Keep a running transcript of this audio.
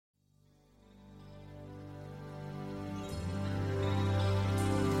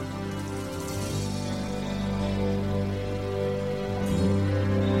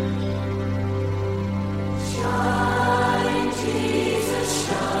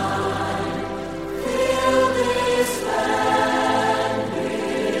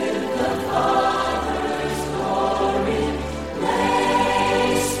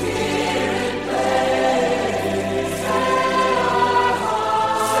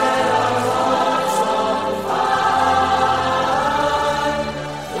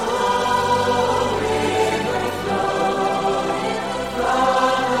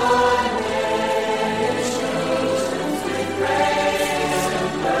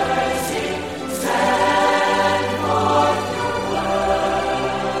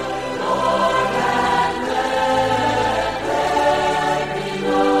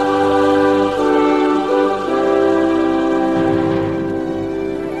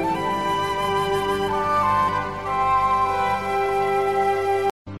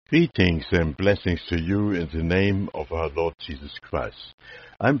Greetings and blessings to you in the name of our Lord Jesus Christ.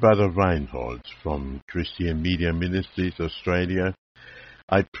 I'm Brother Reinhold from Christian Media Ministries, Australia.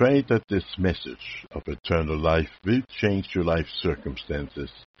 I pray that this message of eternal life will change your life circumstances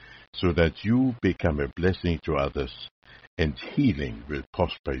so that you become a blessing to others and healing will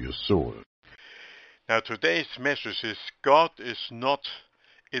prosper your soul. Now today's message is God is not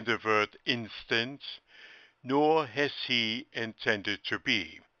in the word instant, nor has he intended to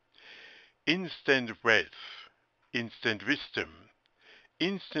be. Instant wealth, instant wisdom,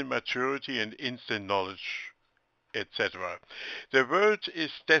 instant maturity and instant knowledge, etc. The world is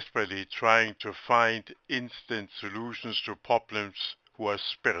desperately trying to find instant solutions to problems who are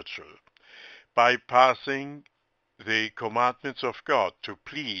spiritual, bypassing the commandments of God to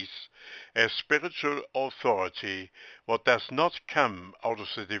please a spiritual authority what does not come out of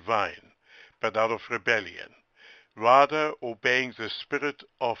the divine, but out of rebellion, rather obeying the spirit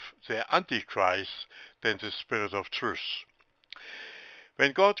of the Antichrist than the spirit of truth.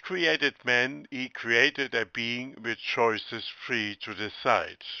 When God created man, he created a being with choices free to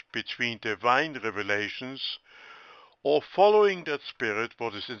decide between divine revelations or following that spirit,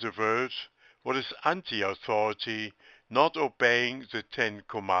 what is in the world, what is anti-authority, not obeying the 10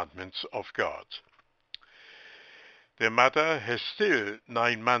 commandments of God. The mother has still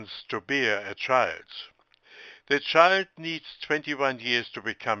 9 months to bear a child. The child needs 21 years to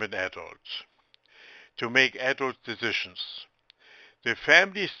become an adult, to make adult decisions. The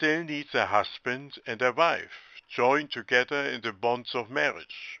family still needs a husband and a wife, joined together in the bonds of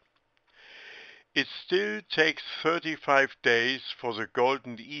marriage. It still takes 35 days for the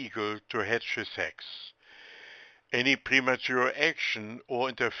golden eagle to hatch his eggs. Any premature action or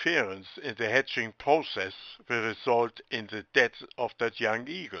interference in the hatching process will result in the death of that young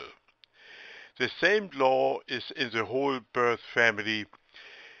eagle. The same law is in the whole birth family,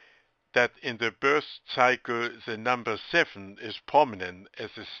 that in the birth cycle the number 7 is prominent as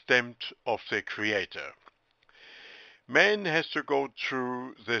a stamp of the Creator. Man has to go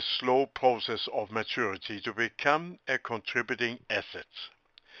through the slow process of maturity to become a contributing asset.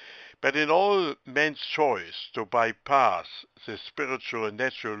 But in all man's choice to bypass the spiritual and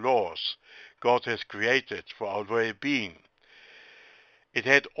natural laws God has created for our well-being, it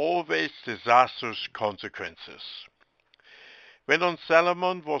had always disastrous consequences. When on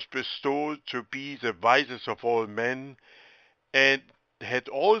Solomon was bestowed to be the wisest of all men, and had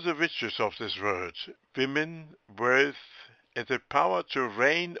all the riches of this world, women, wealth, and the power to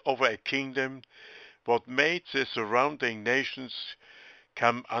reign over a kingdom, what made the surrounding nations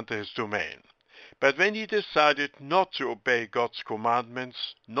come under his domain. But when he decided not to obey God's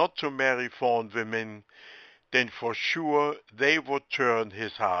commandments, not to marry foreign women, then for sure they would turn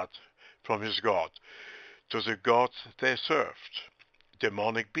his heart from his God to the gods they served,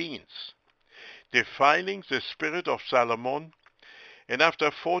 demonic beings, defiling the spirit of Solomon, and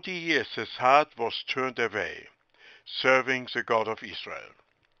after 40 years his heart was turned away, serving the God of Israel.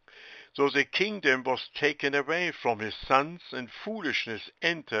 So the kingdom was taken away from his sons, and foolishness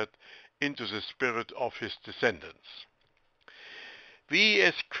entered into the spirit of his descendants. We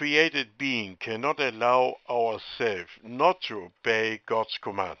as created beings cannot allow ourselves not to obey God's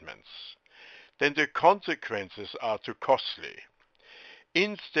commandments. Then the consequences are too costly.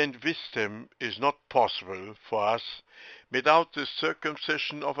 Instant wisdom is not possible for us without the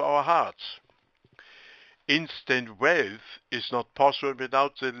circumcision of our hearts. Instant wealth is not possible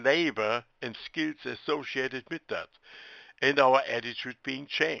without the labor and skills associated with that, and our attitude being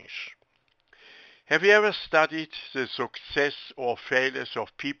changed. Have you ever studied the success or failures of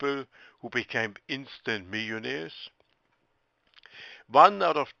people who became instant millionaires? 1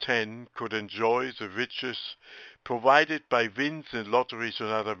 out of 10 could enjoy the riches provided by wins in lotteries and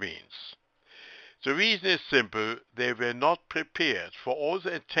other means. The reason is simple: they were not prepared for all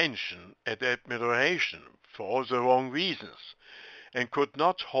the attention and admiration for all the wrong reasons, and could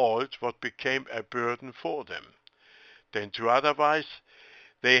not halt what became a burden for them. Then to otherwise,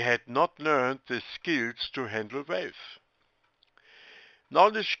 they had not learned the skills to handle wealth.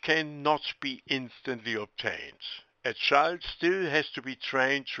 Knowledge cannot be instantly obtained. A child still has to be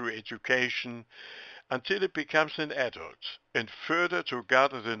trained through education until it becomes an adult, and further to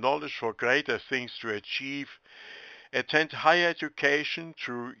gather the knowledge for greater things to achieve, attend higher education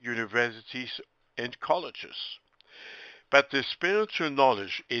through universities and colleges. But the spiritual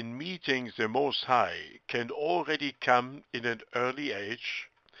knowledge in meeting the Most High can already come in an early age,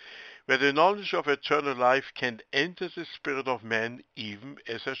 where the knowledge of eternal life can enter the spirit of man even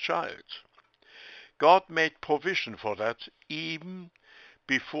as a child. God made provision for that even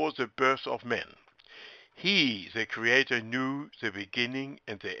before the birth of men. He, the Creator, knew the beginning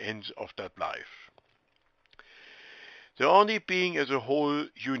and the end of that life. The only being in the whole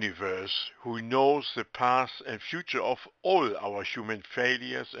universe who knows the past and future of all our human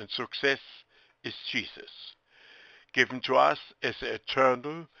failures and success is Jesus, given to us as the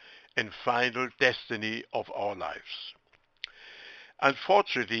eternal and final destiny of our lives.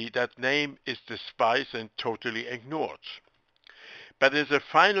 Unfortunately, that name is despised and totally ignored. But in the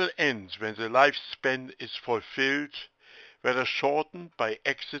final end, when the lifespan is fulfilled, whether shortened by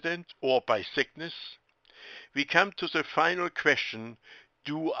accident or by sickness, we come to the final question,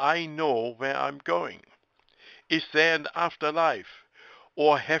 do I know where I'm going? Is there an afterlife?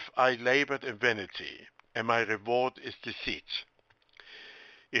 Or have I labored in vanity, and my reward is deceit?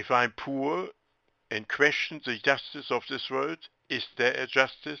 If I'm poor and question the justice of this world, is there a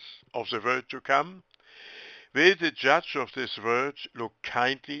justice of the world to come? Will the judge of this world look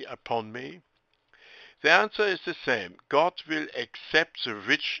kindly upon me? The answer is the same. God will accept the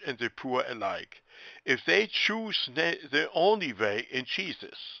rich and the poor alike, if they choose the only way in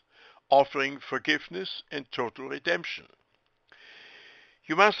Jesus, offering forgiveness and total redemption.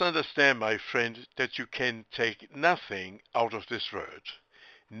 You must understand, my friend, that you can take nothing out of this world.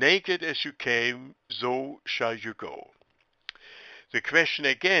 Naked as you came, so shall you go. The question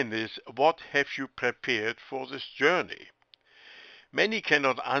again is, what have you prepared for this journey? Many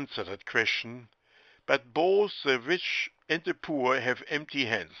cannot answer that question, but both the rich and the poor have empty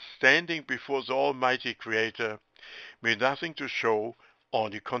hands, standing before the Almighty Creator, with nothing to show,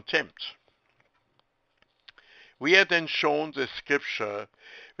 only contempt. We are then shown the scripture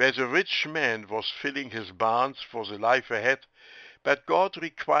where the rich man was filling his barns for the life ahead, but God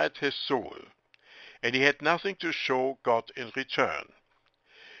required his soul, and he had nothing to show God in return.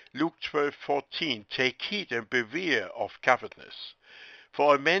 Luke 12:14, take heed and beware of covetousness,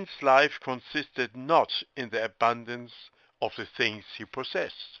 for a man's life consisted not in the abundance of the things he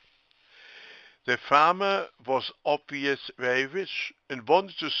possessed. The farmer was obviously very rich and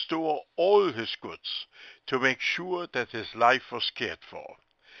wanted to store all his goods to make sure that his life was cared for.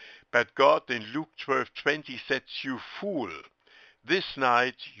 But God in Luke 12:20 said, you fool, this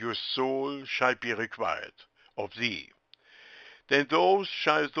night your soul shall be required of thee. Then those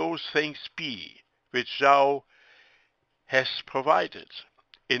shall those things be which thou hast provided.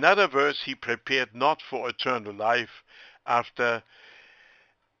 In other words, he prepared not for eternal life after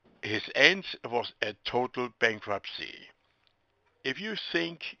his end was a total bankruptcy. If you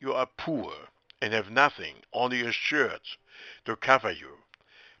think you are poor and have nothing, only a shirt to cover you,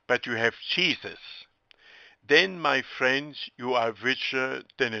 but you have Jesus, then, my friends, you are richer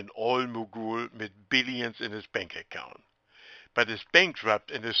than an oil mogul with billions in his bank account, but is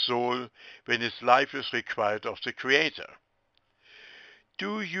bankrupt in his soul when his life is required of the Creator.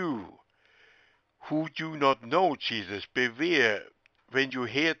 Do you, who do not know Jesus, beware when you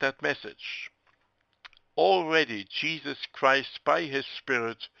hear that message. Already Jesus Christ, by his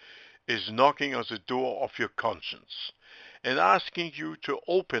Spirit, is knocking on the door of your conscience and asking you to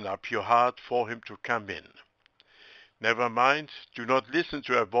open up your heart for him to come in. Never mind, do not listen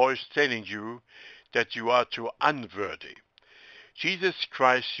to a voice telling you that you are too unworthy. Jesus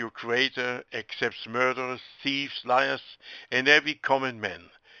Christ, your Creator, accepts murderers, thieves, liars, and every common man,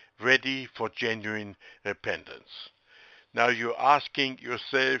 ready for genuine repentance. Now you're asking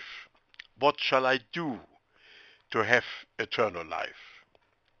yourself, what shall I do to have eternal life?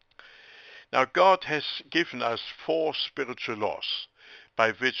 Now God has given us 4 spiritual laws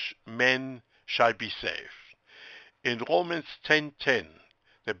by which men shall be saved. In Romans 10:10,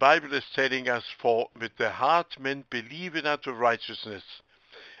 the Bible is telling us, for with the heart men believe unto righteousness,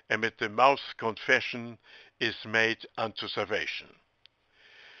 and with the mouth confession is made unto salvation.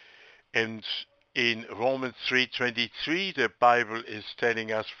 And in Romans 3:23, the Bible is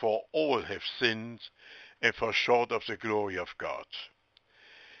telling us, for all have sinned and fall short of the glory of God.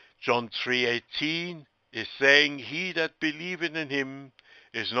 John 3:18 is saying, he that believeth in him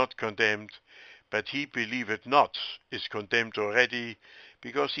is not condemned, but he believeth not is condemned already,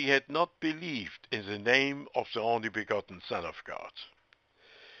 because he had not believed in the name of the only begotten Son of God.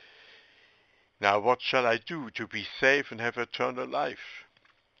 Now what shall I do to be saved and have eternal life?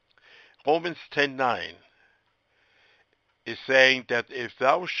 Romans 10:9 is saying that if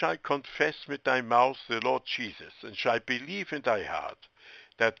thou shalt confess with thy mouth the Lord Jesus, and shalt believe in thy heart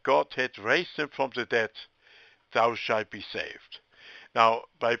that God hath raised him from the dead, thou shalt be saved. Now,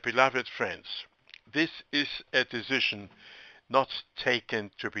 my beloved friends, this is a decision not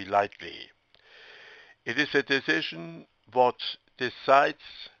taken to be lightly. It is a decision what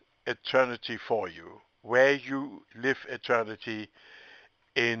decides eternity for you, where you live eternity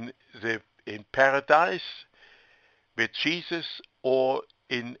in the in paradise with Jesus or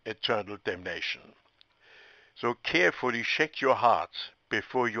in eternal damnation. So carefully check your heart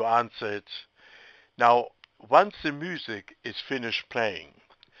before you answer it. Now, once the music is finished playing,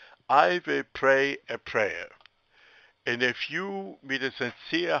 I will pray a prayer. And if you, with a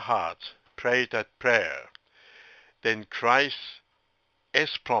sincere heart, pray that prayer, then Christ,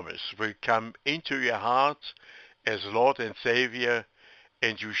 as promised, will come into your heart as Lord and Savior,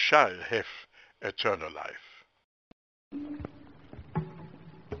 and you shall have eternal life.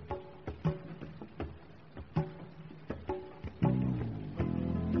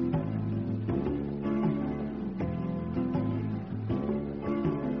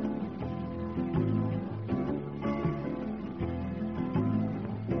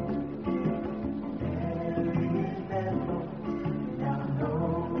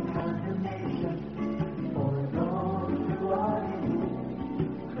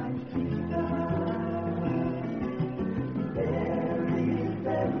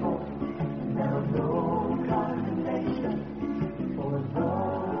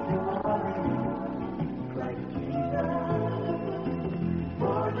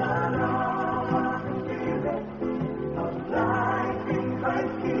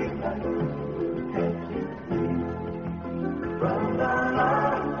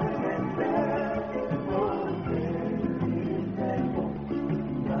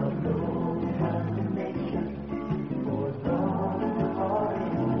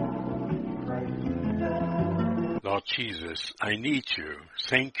 Lord Jesus, I need you.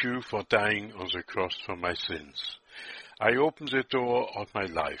 Thank you for dying on the cross for my sins. I open the door of my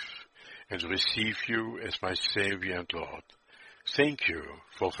life and receive you as my Savior and Lord. Thank you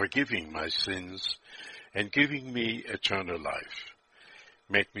for forgiving my sins and giving me eternal life.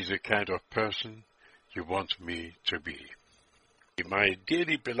 Make me the kind of person you want me to be. My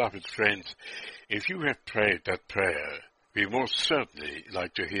dearly beloved friends, if you have prayed that prayer, we most certainly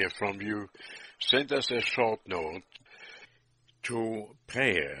like to hear from you. Send us a short note to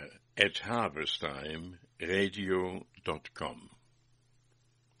prayer@harvesttime.radio.com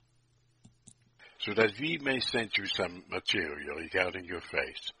so that we may send you some material regarding your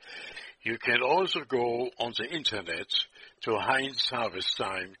faith. You can also go on the internet to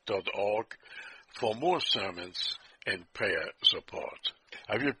heinzharvesttime.org for more sermons and prayer support.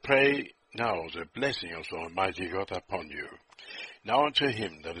 I will pray now the blessing of the Almighty God upon you. Now unto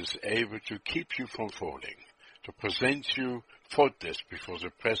him that is able to keep you from falling, to present you faultless before the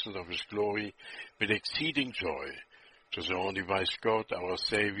presence of his glory with exceeding joy, to the only wise God, our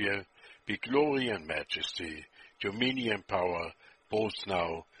Savior, be glory and majesty, dominion and power, both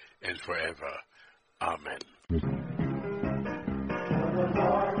now and forever. Amen.